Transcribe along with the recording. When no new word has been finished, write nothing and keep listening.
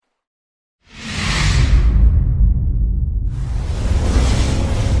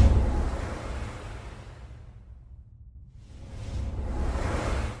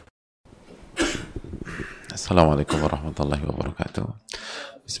Assalamualaikum warahmatullahi wabarakatuh.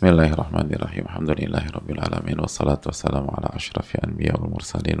 Bismillahirrahmanirrahim. Alhamdulillahirabbil alamin wassalatu wassalamu ala asyrafil anbiya wal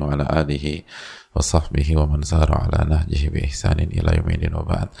mursalin wa ala alihi wa sahbihi wa man sara ala nahjihi bi ihsanin ila yaumil wa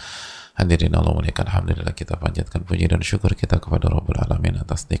ba'd. Hadirin Allah muliakan, alhamdulillah kita panjatkan puji dan syukur kita kepada Rabbul Alamin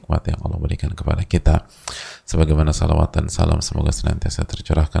atas nikmat yang Allah berikan kepada kita. Sebagaimana salawat dan salam semoga senantiasa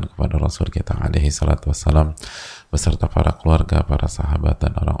tercurahkan kepada Rasul kita alaihi salatu wassalam beserta para keluarga, para sahabat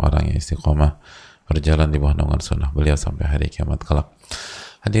dan orang-orang yang istiqomah berjalan di bawah naungan sunnah beliau sampai hari kiamat kelak.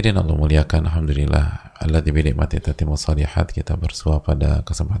 Hadirin Allah muliakan, alhamdulillah alladzi bi ni'mati tatimmu shalihat, kita bersua pada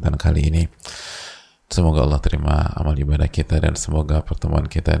kesempatan kali ini. Semoga Allah terima amal ibadah kita dan semoga pertemuan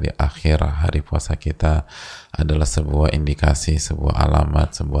kita di akhir hari puasa kita adalah sebuah indikasi, sebuah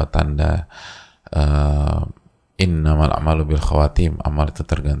alamat, sebuah tanda innamal a'malu bil khawatim, amal itu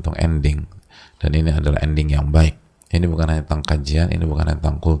tergantung ending, dan ini adalah ending yang baik. Ini bukan hanya tentang kajian, ini bukan hanya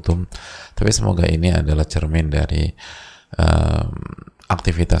tentang kultum, tapi semoga ini adalah cermin dari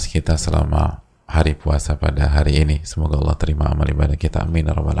aktivitas kita selama hari puasa pada hari ini. Semoga Allah terima amal ibadah kita, amin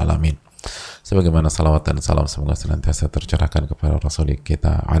ya rabbal alamin. Sebagaimana salawat dan salam semoga senantiasa tercurahkan kepada Rasul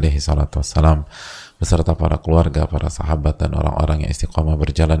kita alaihi salatu wassalam beserta para keluarga, para sahabat dan orang-orang yang istiqomah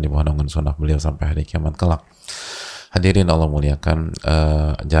berjalan di bawah naungan sunnah beliau sampai hari kiamat kelak. Hadirin Allah muliakan,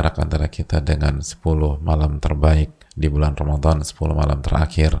 jarak antara kita dengan 10 malam terbaik di bulan Ramadhan, 10 malam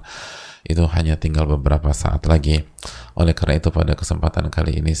terakhir itu hanya tinggal beberapa saat lagi. Oleh karena itu pada kesempatan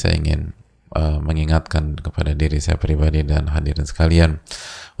kali ini saya ingin mengingatkan kepada diri saya pribadi dan hadirin sekalian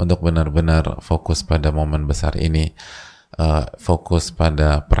untuk benar-benar fokus pada momen besar ini, fokus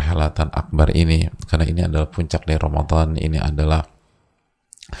pada perhelatan akbar ini, karena ini adalah puncak dari Ramadan, ini adalah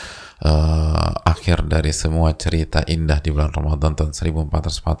akhir dari semua cerita indah di bulan Ramadan tahun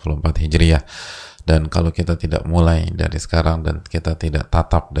 1444 Hijriah. Dan kalau kita tidak mulai dari sekarang dan kita tidak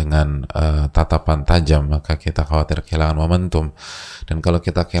tatap dengan tatapan tajam, maka kita khawatir kehilangan momentum. Dan kalau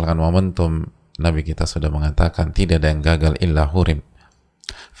kita kehilangan momentum, Nabi kita sudah mengatakan tidak ada yang gagal illa hurim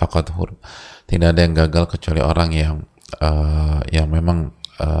faqad hurim. Tidak ada yang gagal kecuali orang yang memang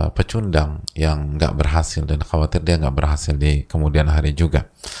pecundang, yang nggak berhasil dan khawatir dia nggak berhasil di kemudian hari juga.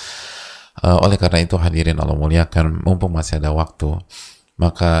 Oleh karena itu hadirin Allah muliakan, mumpung masih ada waktu,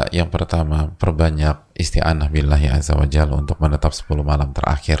 maka yang pertama, perbanyak isti'anah billahi azza wa jalla untuk menetap 10 malam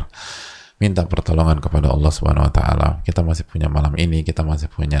terakhir. Minta pertolongan kepada Allah subhanahu wa ta'ala. Kita masih punya malam ini, kita masih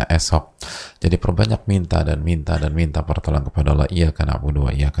punya esok. Jadi perbanyak minta dan minta dan minta pertolongan kepada Allah. Iyyaka na'budu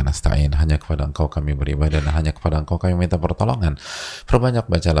wa iyyaka nasta'in. Hanya kepada Engkau kami beribadah dan hanya kepada Engkau kami minta pertolongan. Perbanyak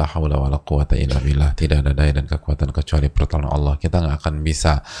baca la haula wa la quwata illa billah. Tidak ada daya dan kekuatan kecuali pertolongan Allah. Kita nggak akan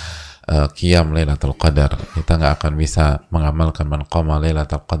bisa qiyam Lailatul Qadar, kita nggak akan bisa mengamalkan man qama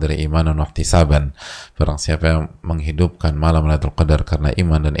Lailatul Qadri imanan wa ihtisaban. Barang siapa yang menghidupkan malam Lailatul Qadar karena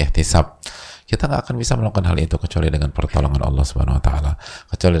iman dan ihtisab, kita nggak akan bisa melakukan hal itu kecuali dengan pertolongan Allah Subhanahu wa taala,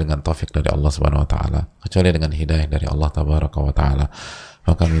 kecuali dengan taufik dari Allah Subhanahu wa taala, kecuali dengan hidayah dari Allah Tabaraka wa taala.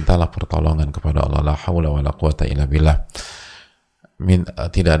 Maka mintalah pertolongan kepada Allah, la haula wa la quwata illa billah.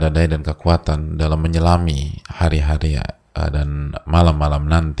 Tidak ada daya dan kekuatan dalam menyelami hari-hari dan malam-malam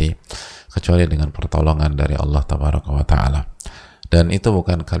nanti kecuali dengan pertolongan dari Allah Tabaraka wa ta'ala. Dan itu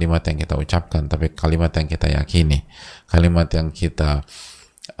bukan kalimat yang kita ucapkan, tapi kalimat yang kita yakini, kalimat yang kita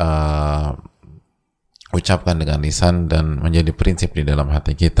ucapkan dengan lisan dan menjadi prinsip di dalam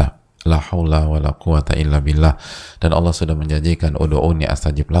hati kita. La haula wa la quwata illa billah. Dan Allah sudah menjanjikan, ud'uni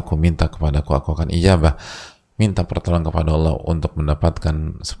astajib lakum, minta kepadaku aku akan ijabah. Minta pertolongan kepada Allah untuk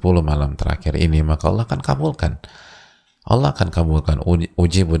mendapatkan 10 malam terakhir ini, maka Allah akan kabulkan. Allah akan kabulkan.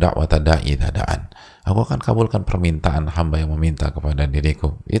 Ujibu da'wata da'i idza da'an. Aku akan kabulkan permintaan hamba yang meminta kepada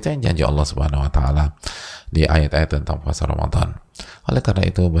diriku. Itu yang janji Allah Subhanahu wa taala di ayat-ayat tentang puasa Ramadan. Oleh karena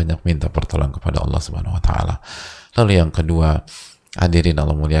itu banyak minta pertolongan kepada Allah Subhanahu wa taala. Lalu yang kedua, hadirin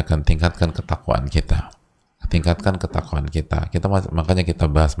Allah muliakan, tingkatkan ketakwaan kita. Tingkatkan ketakwaan kita. Makanya kita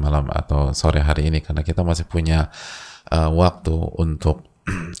bahas malam atau sore hari ini karena kita masih punya waktu untuk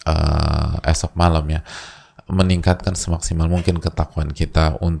esok malam ya, meningkatkan semaksimal mungkin ketakwaan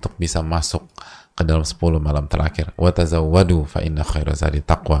kita untuk bisa masuk ke dalam 10 malam terakhir. Wa tazawwadu fa inna khairaz zadi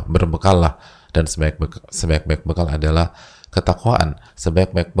taqwa. Berbekallah, dan sebaik-baik bekal adalah ketakwaan.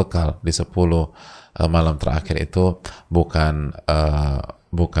 Sebaik-baik bekal di 10 malam terakhir itu bukan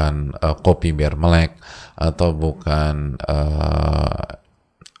kopi biar melek, atau bukan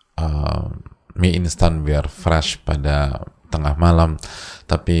mie instan biar fresh pada tengah malam,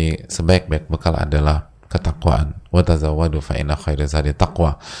 tapi sebaik-baik bekal adalah ketakwaan. Wa tazawwadu fa inna khairaz zadi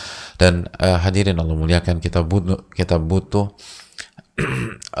taqwa. Dan hadirin Allah muliakan, kita butuh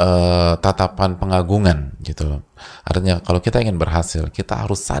tatapan pengagungan gitu loh. Artinya kalau kita ingin berhasil, kita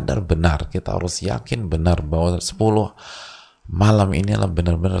harus sadar benar, kita harus yakin benar bahwa 10 malam ini adalah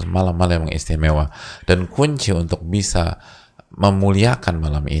benar-benar malam-malam yang istimewa, dan kunci untuk bisa memuliakan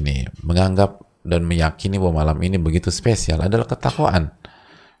malam ini, menganggap dan meyakini bahwa malam ini begitu spesial adalah ketakwaan.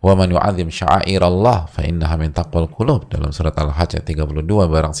 Wa man yu'azzim sya'airallah fa innaha min taqwal qulub, dalam surat Al-Hajj 32,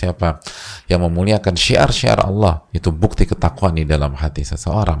 barang siapa yang memuliakan syiar-syiar Allah, itu bukti ketakwaan di dalam hati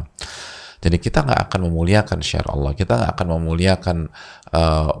seseorang. Jadi kita nggak akan memuliakan syiar Allah, kita nggak akan memuliakan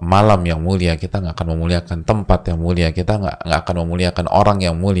malam yang mulia, kita nggak akan memuliakan tempat yang mulia, kita nggak akan memuliakan orang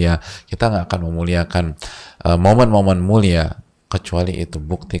yang mulia, kita nggak akan memuliakan momen-momen mulia, kecuali itu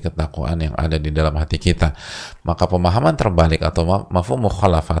bukti ketakwaan yang ada di dalam hati kita. Maka pemahaman terbalik atau mafhum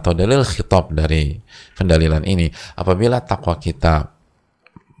mukhalafah atau dalil khitab dari pendalilan ini, apabila takwa kita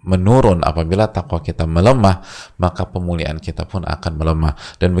menurun, apabila takwa kita melemah, maka pemuliaan kita pun akan melemah.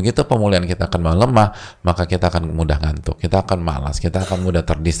 Dan begitu pemuliaan kita akan melemah, maka kita akan mudah ngantuk, kita akan malas, kita akan mudah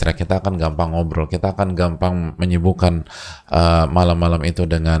terdistract, kita akan gampang ngobrol, kita akan gampang menyibukkan malam-malam itu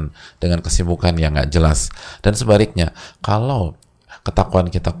dengan kesibukan yang nggak jelas. Dan sebaliknya, kalau ketakwaan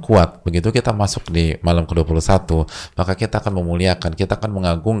kita kuat, begitu kita masuk di malam ke-21, maka kita akan memuliakan, kita akan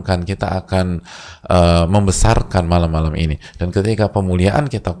mengagungkan, kita akan membesarkan malam-malam ini. Dan ketika pemuliaan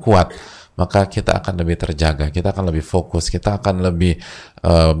kita kuat, maka kita akan lebih terjaga, kita akan lebih fokus, kita akan lebih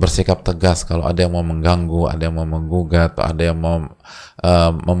bersikap tegas kalau ada yang mau mengganggu, ada yang mau menggugat, atau ada yang mau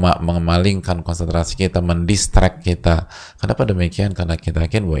memalingkan konsentrasi kita, mendistract kita. Kenapa demikian? Karena kita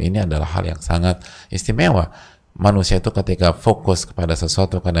yakin bahwa ini adalah hal yang sangat istimewa. Manusia itu ketika fokus kepada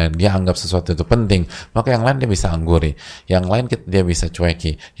sesuatu karena dia anggap sesuatu itu penting, maka yang lain dia bisa angguri, yang lain dia bisa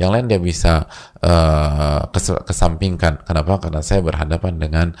cueki, yang lain dia bisa kesampingkan. Kenapa? Karena saya berhadapan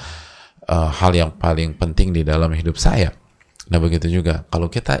dengan hal yang paling penting di dalam hidup saya. Nah begitu juga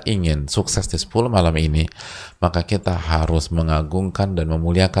kalau kita ingin sukses di 10 malam ini, maka kita harus mengagungkan dan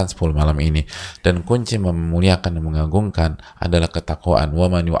memuliakan 10 malam ini. Dan kunci memuliakan dan mengagungkan adalah ketakwaan.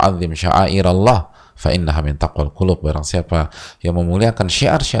 Wa man yu'azzim sya'airallah fa innaha min taqwal qulub, barang siapa yang memuliakan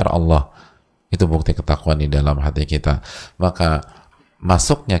syiar-syiar Allah, itu bukti ketakwaan di dalam hati kita. Maka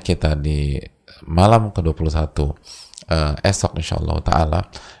masuknya kita di malam ke-21 esok insyaallah ta'ala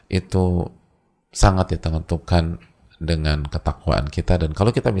itu sangat ditentukan dengan ketakwaan kita. Dan kalau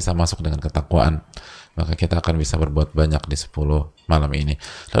kita bisa masuk dengan ketakwaan, maka kita akan bisa berbuat banyak di 10 malam ini.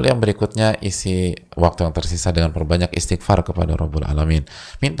 Lalu yang berikutnya, isi waktu yang tersisa dengan perbanyak istighfar kepada Rabbul Alamin,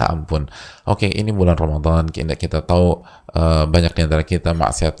 minta ampun. Oke, ini bulan Ramadan, kita tahu banyak di antara kita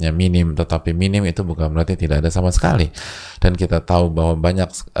maksiatnya minim, tetapi minim itu bukan berarti tidak ada sama sekali. Dan kita tahu bahwa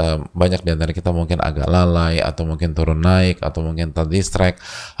banyak di antara kita mungkin agak lalai, atau mungkin turun naik, atau mungkin terdistract,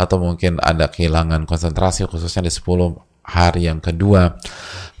 atau mungkin ada kehilangan konsentrasi khususnya di 10 hari yang kedua.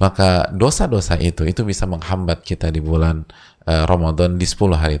 Maka dosa-dosa itu bisa menghambat kita di bulan Ramadan di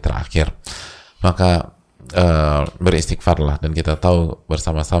 10 hari terakhir. Maka beristighfarlah. Dan kita tahu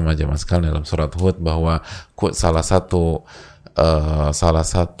bersama-sama jemaah sekalian dalam surat Hud bahwa salah satu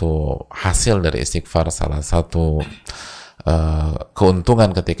hasil dari istighfar, salah satu keuntungan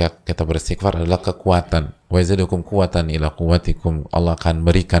ketika kita beristighfar adalah kekuatan. Wa yazidukum quwwatan ila quwwatikum, Allah akan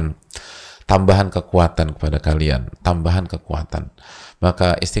berikan tambahan kekuatan kepada kalian, tambahan kekuatan.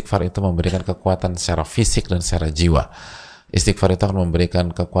 Maka istighfar itu memberikan kekuatan secara fisik dan secara jiwa. Istighfar itu akan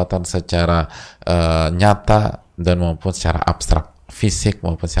memberikan kekuatan secara nyata dan maupun secara abstrak, fisik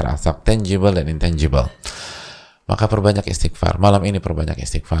maupun secara abstrak, tangible dan intangible. Maka perbanyak istighfar. Malam ini perbanyak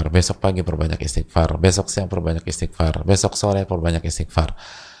istighfar, besok pagi perbanyak istighfar, besok siang perbanyak istighfar, besok sore perbanyak istighfar.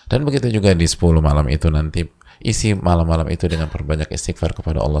 Dan begitu juga di 10 malam itu nanti, isi malam-malam itu dengan perbanyak istighfar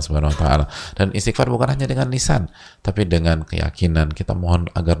kepada Allah Subhanahu wa taala. Dan istighfar bukan hanya dengan lisan, tapi dengan keyakinan. Kita mohon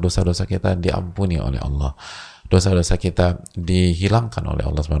agar dosa-dosa kita diampuni oleh Allah. Dosa-dosa kita dihilangkan oleh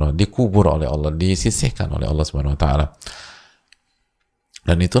Allah Subhanahu wa taala, dikubur oleh Allah, disisihkan oleh Allah Subhanahu wa taala.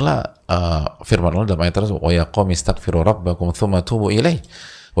 Dan itulah firman Allah dalam ayat tersebut, wa ya qaumi istaghfiru rabbakum tsumma tubu ilaih.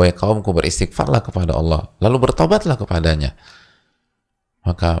 Wahai kaumku, beristighfarlah kepada Allah, lalu bertobatlah kepadanya.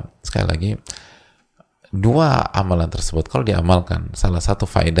 Maka sekali lagi, dua amalan tersebut kalau diamalkan, salah satu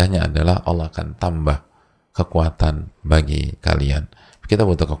faedahnya adalah Allah akan tambah kekuatan bagi kalian. Kita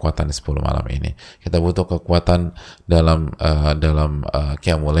butuh kekuatan di 10 malam ini. Kita butuh kekuatan dalam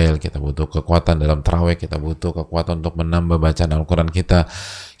qiyamul lail, kita butuh kekuatan dalam tarawih, kita butuh kekuatan untuk menambah bacaan Al-Quran kita.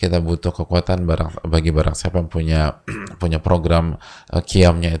 Kita butuh kekuatan bagi barang siapa yang punya program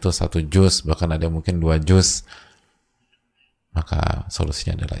qiyamnya itu 1 juz, bahkan ada mungkin 2 juz. Maka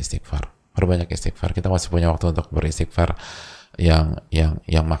solusinya adalah istighfar. Perbanyak istighfar. Kita masih punya waktu untuk beristighfar yang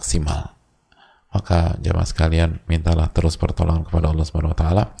maksimal. Maka jamaah sekalian, mintalah terus pertolongan kepada Allah Subhanahu wa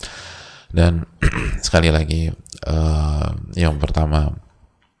taala. Dan sekali lagi, yang pertama,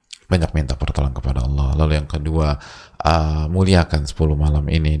 banyak minta pertolongan kepada Allah. Lalu yang kedua, muliakan 10 malam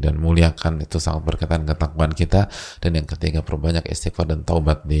ini, dan muliakan itu sangat berkaitan dengan ketakwaan kita. Dan yang ketiga, perbanyak istighfar dan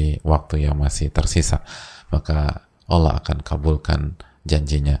taubat di waktu yang masih tersisa. Maka Allah akan kabulkan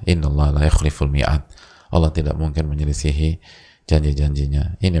janjinya. Innallaha la yukhliful mi'ad. Allah tidak mungkin menyelisihi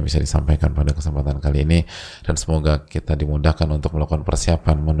janji-janjinya. Ini yang bisa disampaikan pada kesempatan kali ini, dan semoga kita dimudahkan untuk melakukan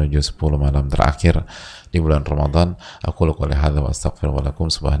persiapan menuju 10 malam terakhir di bulan Ramadan. Aku qouli hadza wa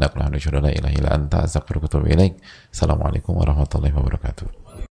astaghfirullakum subhanakallahumma wa bihamdika la ilaha illa anta astaghfiruka wa atubu ilaik. Assalamualaikum warahmatullahi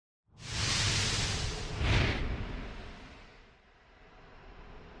wabarakatuh.